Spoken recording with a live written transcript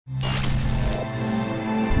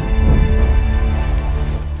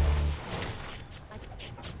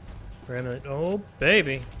Ram it. Oh,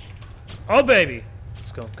 baby. Oh, baby.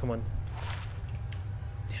 Let's go. Come on.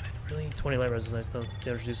 Damn it. Really? 20 light res is nice, though.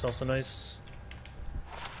 Damage reduce also nice.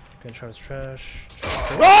 Gonna try this trash.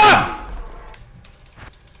 Ah!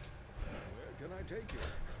 Where can I take you?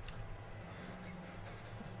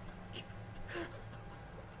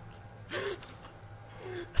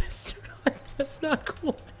 That's not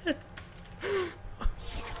cool.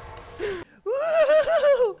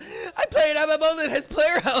 I played MMO that has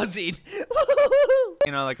player housing.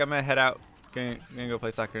 You know, like I'm gonna head out, gonna go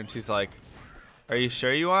play soccer, and she's like, "Are you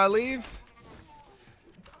sure you want to leave?"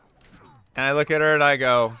 And I look at her and I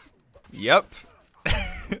go, "Yep."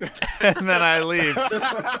 And then I leave.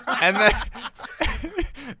 And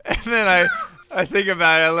then I think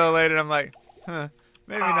about it a little later, and I'm like, "Huh,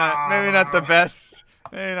 maybe not the best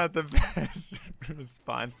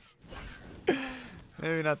response."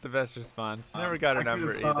 Maybe not the best response. Never got her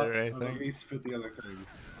number either or anything. At least 50 other things.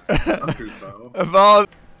 Of all.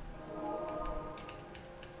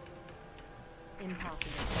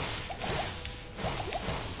 Impossible.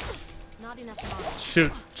 Not enough knowledge.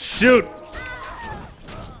 Shoot. Shoot!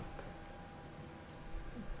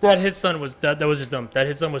 That hit stun was that was just dumb. That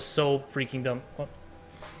hit stun was so freaking dumb. Oh.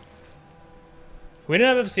 We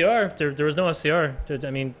didn't have FCR. There was no FCR. I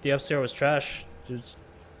mean, the FCR was trash.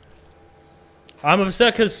 I'm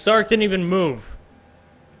upset because Sark didn't even move.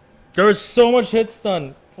 There was so much hit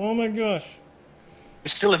stun. Oh my gosh.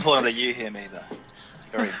 It's still important that you hear me, though.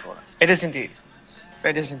 Very important. It is indeed.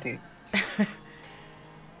 It is indeed.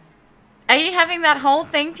 Are you having that whole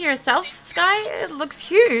thing to yourself, Sky? It looks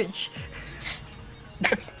huge.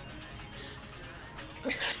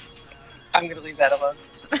 I'm gonna leave that alone.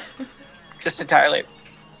 Just entirely.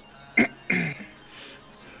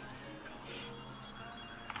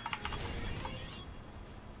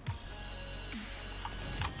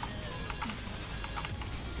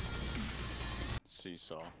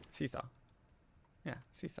 Seesaw. Seesaw. Yeah,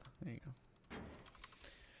 seesaw. There you go.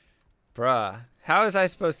 Bruh, how was I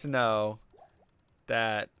supposed to know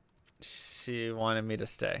that she wanted me to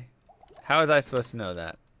stay? How was I supposed to know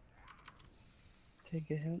that?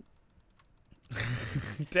 Take a hint.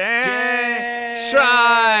 Dang!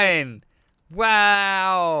 Shrine!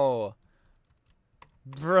 Wow!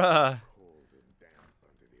 Bruh.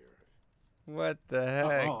 What the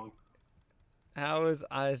heck? How was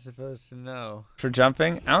I supposed to know? For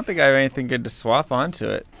jumping? I don't think I have anything good to swap onto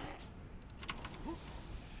it.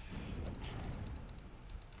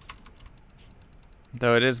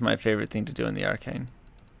 Though it is my favorite thing to do in the arcane.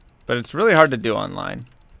 But it's really hard to do online.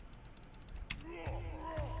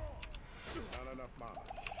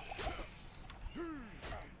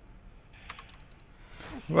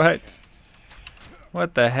 What?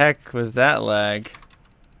 What the heck was that lag?